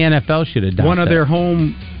 Somebody in the NFL should have done one of their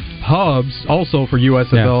home hubs also for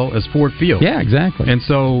USFL is Ford Field. Yeah, exactly. And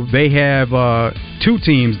so they have two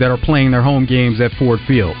teams that are playing their home games at Ford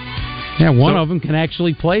Field. Yeah, one of them can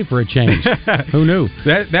actually play for a change. Who knew?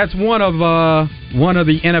 That's one of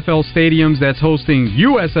the NFL stadiums that's hosting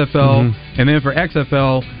USFL, and then for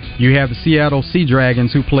XFL, You have the Seattle Sea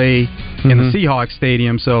Dragons who play in the Seahawks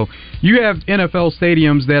Stadium. So you have NFL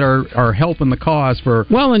stadiums that are helping the cause for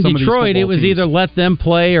Well, in some Detroit, it was teams. either let them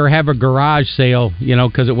play or have a garage sale,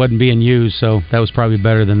 because it wasn't being used. So that was probably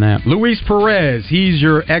better than that. Luis Perez, he's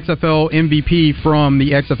your XFL MVP from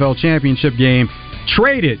the XFL Championship game,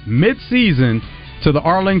 traded mid-season to the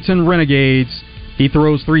Arlington Renegades. He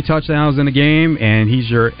throws 3 touchdowns in the game, and he's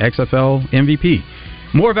your XFL MVP.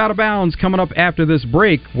 More of Out of Bounds coming up after this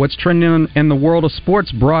break. What's trending in the world of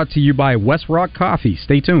sports, brought to you by West Rock Coffee.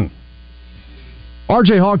 Stay tuned.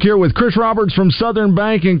 RJ Hawk here with Chris Roberts from Southern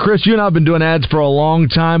Bank. And Chris, you and I have been doing ads for a long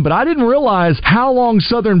time, but I didn't realize how long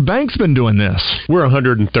Southern Bank's been doing this. We're a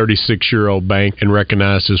 136-year-old bank and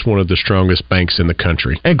recognized as one of the strongest banks in the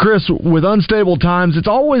country. And Chris, with unstable times, it's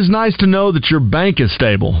always nice to know that your bank is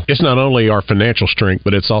stable. It's not only our financial strength,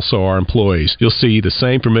 but it's also our employees. You'll see the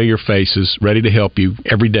same familiar faces ready to help you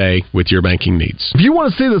every day with your banking needs. If you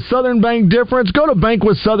want to see the Southern Bank difference, go to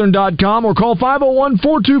bankwithsouthern.com or call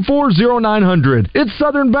 501-424-0900. It's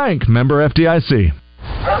Southern Bank, member FDIC.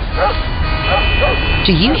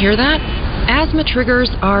 Do you hear that? Asthma triggers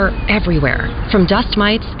are everywhere, from dust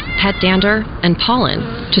mites, pet dander, and pollen,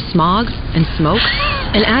 to smog and smoke.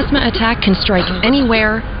 An asthma attack can strike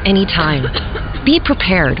anywhere, anytime. Be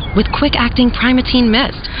prepared with quick-acting Primatene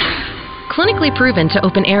Mist. Clinically proven to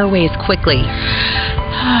open airways quickly.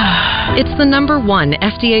 It's the #1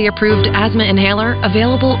 FDA-approved asthma inhaler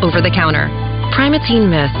available over the counter. Primatene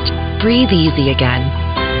Mist. Breathe easy again.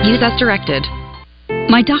 Use as directed.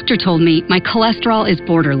 My doctor told me my cholesterol is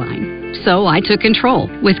borderline, so I took control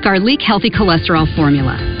with Garlic Healthy Cholesterol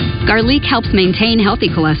Formula. Garlic helps maintain healthy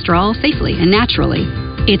cholesterol safely and naturally.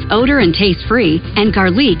 It's odor and taste-free, and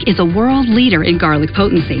Garlic is a world leader in garlic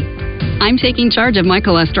potency. I'm taking charge of my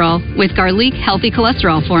cholesterol with Garlic Healthy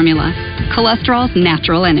Cholesterol Formula, cholesterol's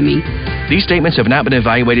natural enemy. These statements have not been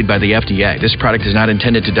evaluated by the FDA. This product is not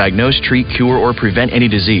intended to diagnose, treat, cure, or prevent any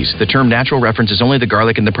disease. The term natural references only the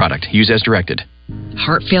garlic in the product. Use as directed.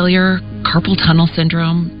 Heart failure, carpal tunnel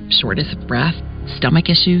syndrome, shortness of breath, stomach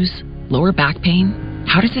issues, lower back pain.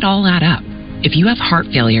 How does it all add up? If you have heart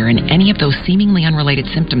failure and any of those seemingly unrelated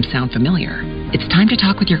symptoms sound familiar, it's time to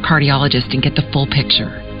talk with your cardiologist and get the full picture.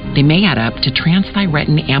 They may add up to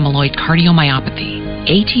transthyretin amyloid cardiomyopathy.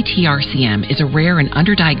 ATTR-CM is a rare and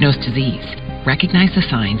underdiagnosed disease. Recognize the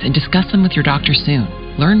signs and discuss them with your doctor soon.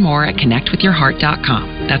 Learn more at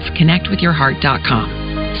connectwithyourheart.com. That's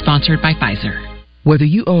connectwithyourheart.com. Sponsored by Pfizer. Whether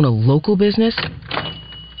you own a local business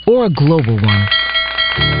or a global one,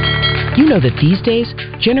 you know that these days,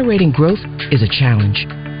 generating growth is a challenge.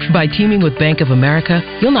 By teaming with Bank of America,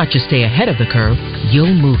 you'll not just stay ahead of the curve,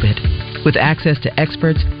 you'll move it. With access to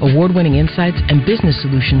experts, award-winning insights, and business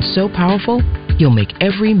solutions so powerful, you'll make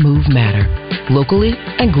every move matter, locally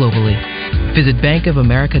and globally. Visit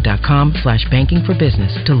bankofamerica.com/banking for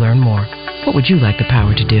business to learn more. What would you like the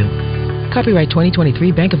power to do? Copyright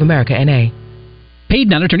 2023 Bank of America, N.A. Paid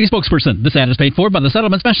non-attorney spokesperson. This ad is paid for by the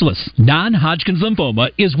settlement specialists. Non-Hodgkin's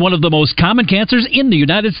lymphoma is one of the most common cancers in the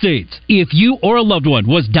United States. If you or a loved one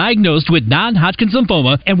was diagnosed with non-Hodgkin's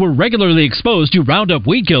lymphoma and were regularly exposed to Roundup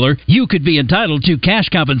Weed Killer, you could be entitled to cash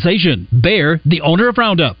compensation. Bayer, the owner of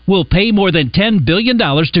Roundup, will pay more than $10 billion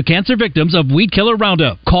to cancer victims of Weed Killer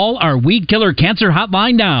Roundup. Call our Weed Killer Cancer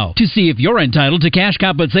Hotline now to see if you're entitled to cash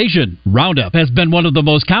compensation. Roundup has been one of the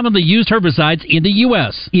most commonly used herbicides in the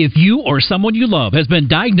U.S. If you or someone you love has been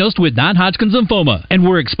diagnosed with non-Hodgkin's lymphoma and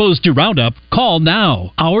were exposed to Roundup, call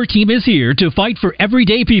now. Our team is here to fight for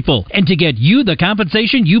everyday people and to get you the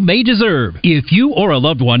compensation you may deserve. If you or a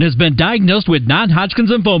loved one has been diagnosed with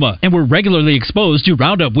non-Hodgkin's lymphoma and were regularly exposed to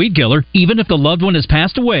Roundup Weed Killer, even if the loved one has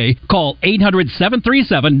passed away, call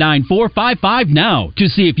 800-737-9455 now to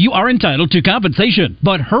see if you are entitled to compensation.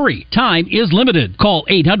 But hurry, time is limited. Call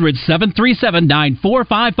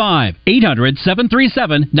 800-737-9455.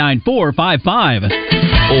 800-737-9455.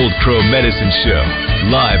 Old Crow Medicine Show,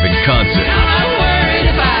 live in concert.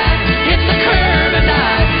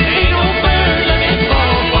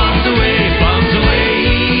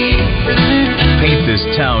 Paint This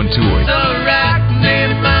Town Tour.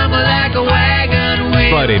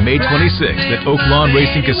 Friday, May 26th at Oaklawn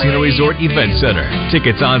Racing Casino Resort Event Center.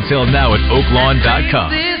 Tickets on sale now at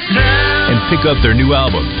oaklawn.com. And pick up their new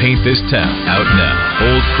album, Paint This Town, out now.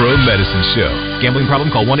 Old Crow Medicine Show. Gambling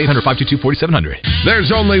problem? Call 1-800-522-4700.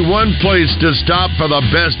 There's only one place to stop for the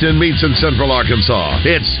best in meats in Central Arkansas.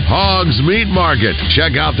 It's Hogs Meat Market.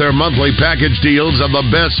 Check out their monthly package deals of the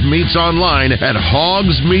best meats online at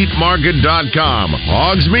hogsmeatmarket.com.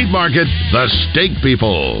 Hogs Meat Market, the steak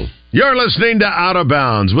people. You're listening to Out of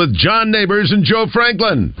Bounds with John Neighbors and Joe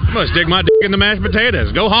Franklin. I'm going to stick my dick in the mashed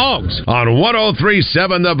potatoes. Go Hogs. On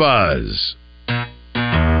 103.7 The Buzz.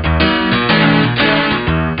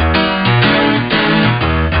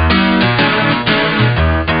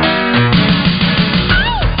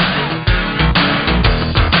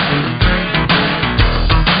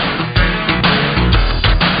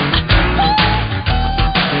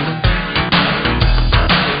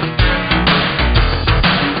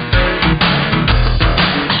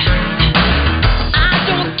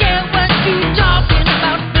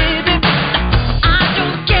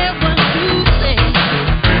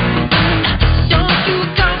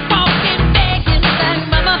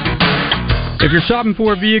 If you're shopping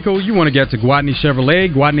for a vehicle, you want to get to Gwatney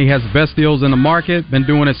Chevrolet. Gwatney has the best deals in the market, been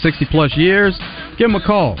doing it 60-plus years. Give them a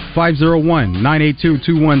call,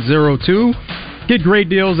 501-982-2102. Get great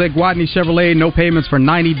deals at Gwatney Chevrolet, no payments for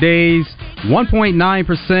 90 days.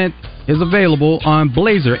 1.9% is available on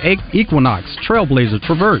Blazer, Equinox, Trailblazer,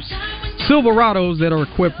 Traverse. Silverados that are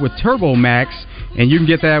equipped with Turbo Max, and you can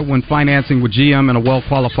get that when financing with GM and a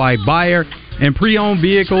well-qualified buyer. And pre-owned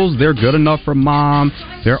vehicles, they're good enough for mom.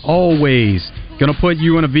 They're always going to put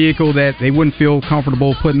you in a vehicle that they wouldn't feel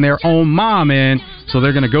comfortable putting their own mom in. So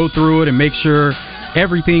they're going to go through it and make sure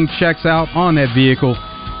everything checks out on that vehicle.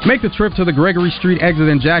 Make the trip to the Gregory Street exit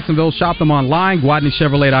in Jacksonville. Shop them online,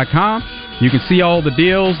 GwatneyChevrolet.com. You can see all the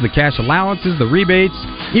deals, the cash allowances, the rebates,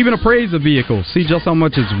 even appraise a vehicle. See just how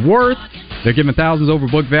much it's worth. They're giving thousands over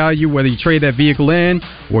book value, whether you trade that vehicle in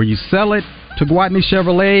or you sell it to Gwatney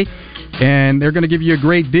Chevrolet. And they're going to give you a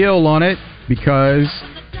great deal on it because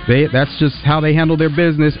that's just how they handle their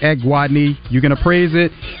business at Gwatney. You can appraise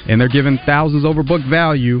it, and they're giving thousands over book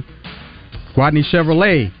value. Gwatney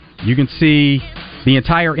Chevrolet, you can see the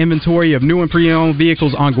entire inventory of new and pre-owned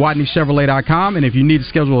vehicles on GwatneyChevrolet.com. And if you need to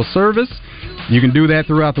schedule a service, you can do that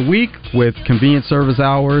throughout the week with convenient service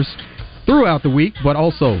hours throughout the week, but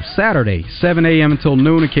also Saturday, 7 a.m. until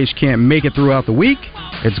noon in case you can't make it throughout the week.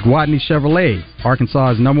 It's Gwatney Chevrolet,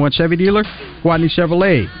 Arkansas's #1 Chevy dealer. Gwatney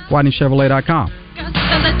Chevrolet, GwatneyChevrolet.com.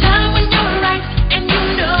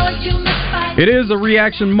 It is a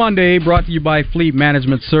Reaction Monday brought to you by Fleet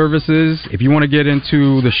Management Services. If you want to get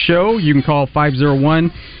into the show, you can call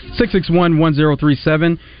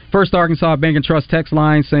 501-661-1037. First Arkansas Bank and Trust text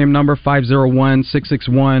line, same number,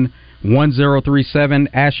 501-661-1037.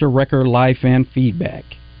 Asher Record Life and Feedback.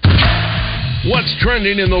 What's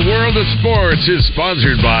trending in the world of sports is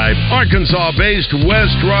sponsored by Arkansas-based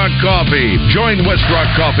West Rock Coffee. Join West Rock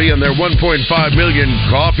Coffee and their 1.5 million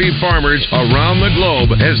coffee farmers around the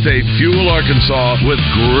globe as they fuel Arkansas with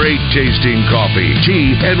great tasting coffee,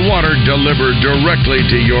 tea, and water delivered directly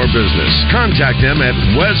to your business. Contact them at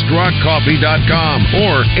westrockcoffee.com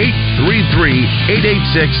or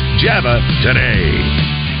 833-886-JAVA today.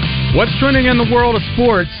 What's trending in the world of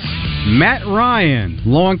sports? Matt Ryan,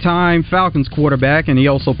 longtime Falcons quarterback, and he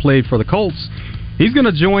also played for the Colts. He's going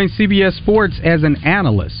to join CBS Sports as an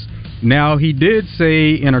analyst. Now, he did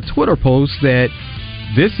say in a Twitter post that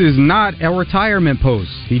this is not a retirement post.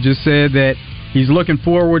 He just said that he's looking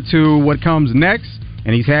forward to what comes next,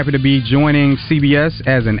 and he's happy to be joining CBS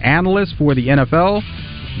as an analyst for the NFL.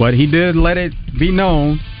 But he did let it be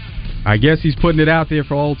known, I guess he's putting it out there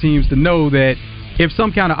for all teams to know, that if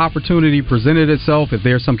some kind of opportunity presented itself, if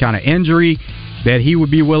there's some kind of injury, that he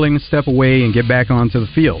would be willing to step away and get back onto the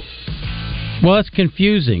field. Well, that's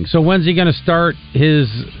confusing. So when's he going to start his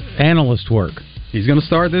analyst work? He's going to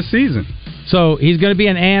start this season. So he's going to be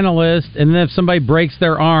an analyst, and then if somebody breaks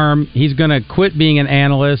their arm, he's going to quit being an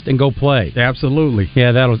analyst and go play. Absolutely.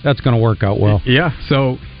 Yeah, that's going to work out well. Yeah,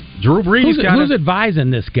 so Drew Brees who's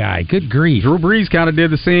advising this guy? Good grief. Drew Brees kind of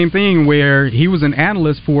did the same thing where he was an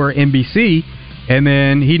analyst for NBC, and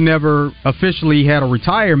then he never officially had a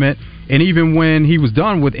retirement. And even when he was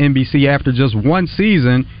done with NBC after just one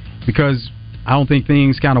season, because I don't think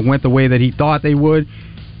things kind of went the way that he thought they would,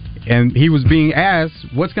 and he was being asked,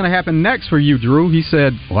 what's going to happen next for you, Drew? He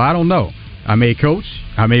said, well, I don't know. I may coach.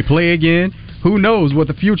 I may play again. Who knows what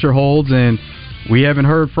the future holds? And we haven't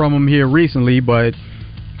heard from him here recently, but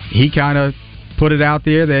he kind of put it out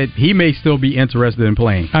there that he may still be interested in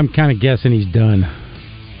playing. I'm kind of guessing he's done.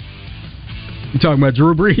 You talking about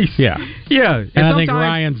Drew Brees? Yeah. Yeah. And I think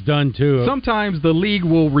Ryan's done too. Sometimes the league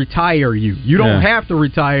will retire you. You don't have to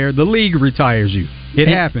retire. The league retires you. It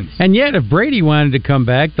happens. And yet, if Brady wanted to come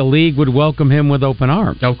back, the league would welcome him with open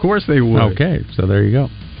arms. Of course they would. Okay, so there you go.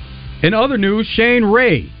 In other news, Shane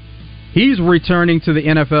Ray. He's returning to the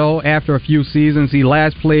NFL after a few seasons. He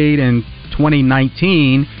last played in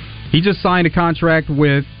 2019. He just signed a contract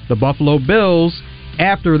with the Buffalo Bills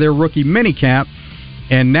after their rookie minicamp.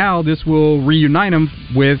 And now this will reunite him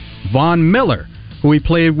with Von Miller, who he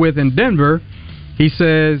played with in Denver. He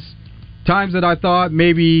says, times that I thought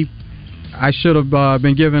maybe I should have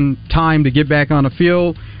been given time to get back on the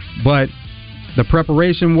field, but the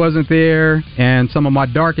preparation wasn't there and some of my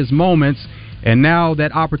darkest moments, and now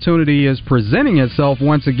that opportunity is presenting itself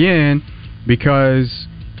once again because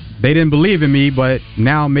they didn't believe in me, but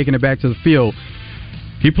now I'm making it back to the field.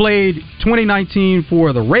 He played 2019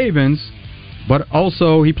 for the Ravens, but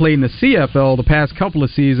also he played in the CFL the past couple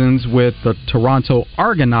of seasons with the Toronto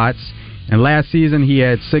Argonauts, and last season he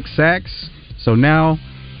had 6 sacks. So now,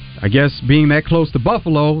 I guess being that close to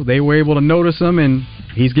Buffalo, they were able to notice him, and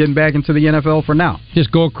he's getting back into the NFL for now.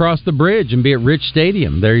 Just go across the bridge and be at Rich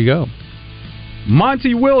Stadium. There you go.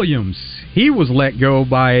 Monty Williams, he was let go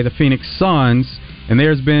by the Phoenix Suns, and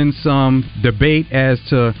there's been some debate as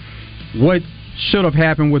to what should have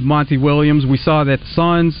happened with Monty Williams. We saw that the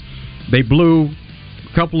Suns, they blew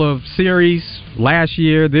a couple of series last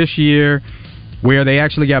year, this year, where they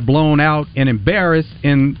actually got blown out and embarrassed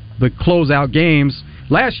in the closeout games.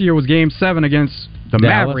 Last year was Game 7 against the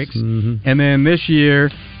Dallas. Mavericks, and then this year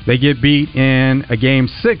they get beat in a Game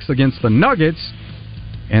 6 against the Nuggets,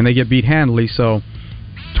 and they get beat handily. So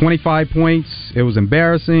 25 points, it was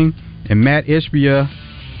embarrassing. And Matt Ishbia,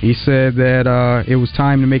 he said that it was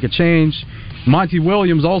time to make a change. Monty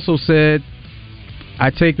Williams also said, I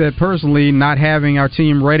take that personally, not having our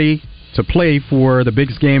team ready to play for the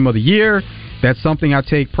biggest game of the year. That's something I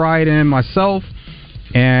take pride in myself,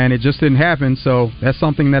 and it just didn't happen. So that's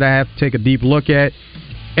something that I have to take a deep look at.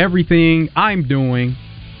 Everything I'm doing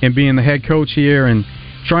and being the head coach here and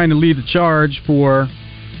trying to lead the charge for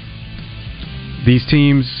these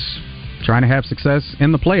teams trying to have success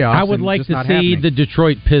in the playoffs. I would like to see the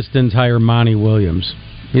Detroit Pistons hire Monty Williams.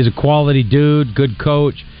 He's a quality dude, good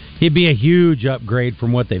coach. He'd be a huge upgrade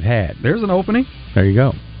from what they've had. There's an opening. There you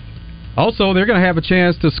go. Also, they're going to have a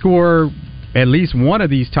chance to score at least one of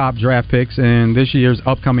these top draft picks in this year's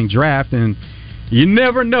upcoming draft, and you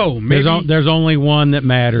never know. Maybe, there's only one that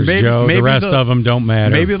matters, Joe. The rest of them don't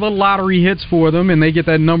matter. Maybe the lottery hits for them, and they get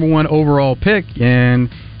that number 1 overall pick, and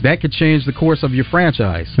that could change the course of your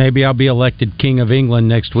franchise. Maybe I'll be elected King of England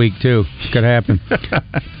next week, too. Could happen.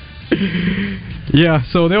 Yeah,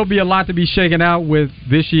 so there'll be a lot to be shaken out with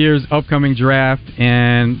this year's upcoming draft,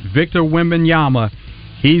 and Victor Wembanyama,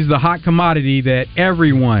 he's the hot commodity that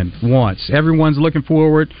everyone wants. Everyone's looking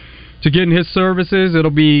forward to getting his services.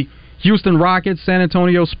 It'll be Houston Rockets, San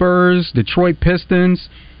Antonio Spurs, Detroit Pistons.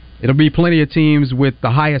 It'll be plenty of teams with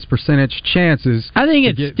the highest percentage chances. I think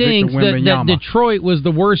it stinks that Detroit was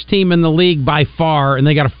the worst team in the league by far, and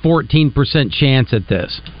they got a 14% chance at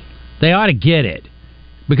this. They ought to get it,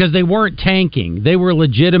 because they weren't tanking. They were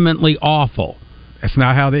legitimately awful. That's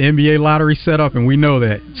not how the NBA lottery's set up, and we know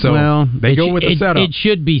that. So they go with the setup. It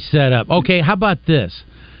should be set up. Okay, how about this?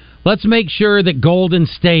 Let's make sure that Golden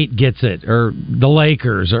State gets it, or the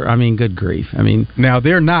Lakers, or, I mean, good grief. I mean, now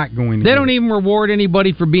they're not going to. They don't even reward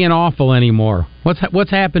anybody for being awful anymore.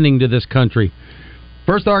 What's happening to this country?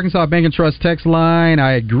 First Arkansas Bank and Trust text line,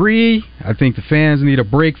 I agree. I think the fans need a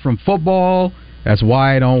break from football. That's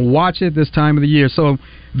why I don't watch it this time of the year. So,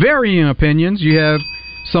 varying opinions. You have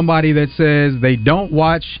somebody that says they don't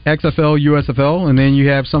watch XFL, USFL, and then you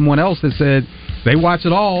have someone else that said they watch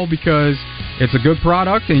it all because it's a good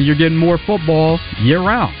product and you're getting more football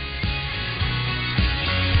year-round.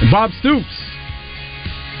 And Bob Stoops,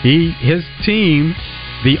 his team,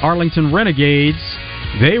 the Arlington Renegades,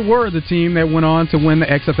 they were the team that went on to win the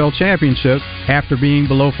XFL championship after being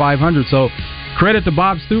below 500. So credit to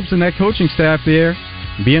Bob Stoops and that coaching staff there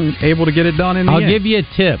being able to get it done in the end. I'll give you a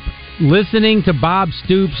tip. Listening to Bob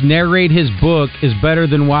Stoops narrate his book is better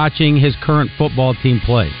than watching his current football team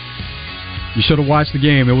play. You should have watched the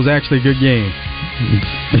game. It was actually a good game.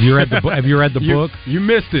 Have you read the book? You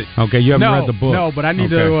missed it. Okay, you haven't read the book. No, but I need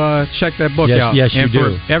to check that book out. Yes, you and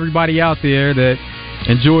do. For everybody out there that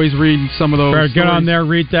enjoys reading some of those stories. Get on there,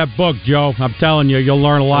 read that book, Joe. I'm telling you, you'll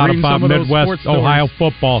learn a lot about Midwest Ohio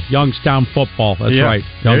football, Youngstown football. That's right,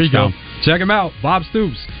 Youngstown. There you go. Check him out, Bob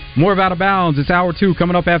Stoops. More of Out of Bounds. It's hour 2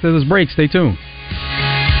 coming up after this break. Stay tuned.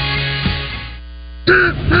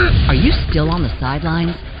 Are you still on the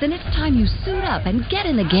sidelines? Then it's time you suit up and get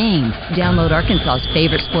in the game. Download Arkansas's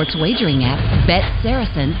favorite sports wagering app, Bet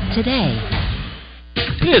Saracen, today.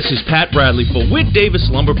 This is Pat Bradley for Whit Davis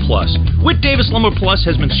Lumber Plus. Whit Davis Lumber Plus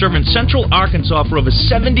has been serving Central Arkansas for over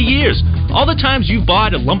 70 years. All the times you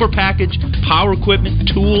bought a lumber package, power equipment,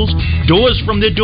 tools, doors from their door.